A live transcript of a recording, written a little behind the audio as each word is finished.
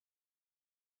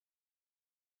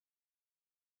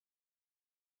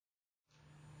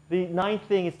The ninth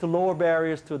thing is to lower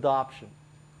barriers to adoption.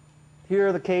 Here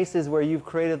are the cases where you've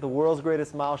created the world's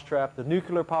greatest mousetrap, the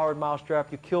nuclear-powered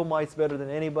mousetrap. You kill mice better than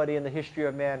anybody in the history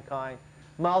of mankind.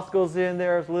 Mouse goes in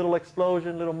there, there's a little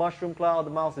explosion, little mushroom cloud, the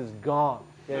mouse is gone.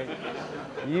 Okay?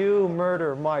 You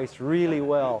murder mice really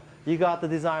well. You got the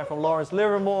design from Lawrence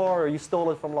Livermore, or you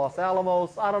stole it from Los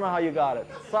Alamos. I don't know how you got it.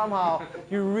 Somehow,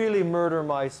 you really murder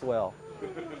mice well.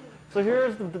 So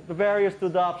here's the barriers to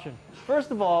adoption.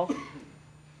 First of all,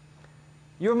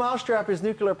 your mousetrap is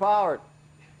nuclear-powered.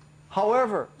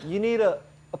 However, you need a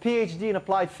PhD in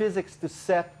applied physics to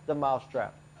set the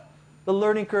mousetrap. The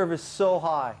learning curve is so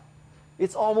high.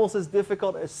 It's almost as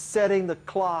difficult as setting the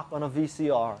clock on a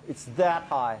VCR. It's that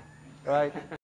high, right?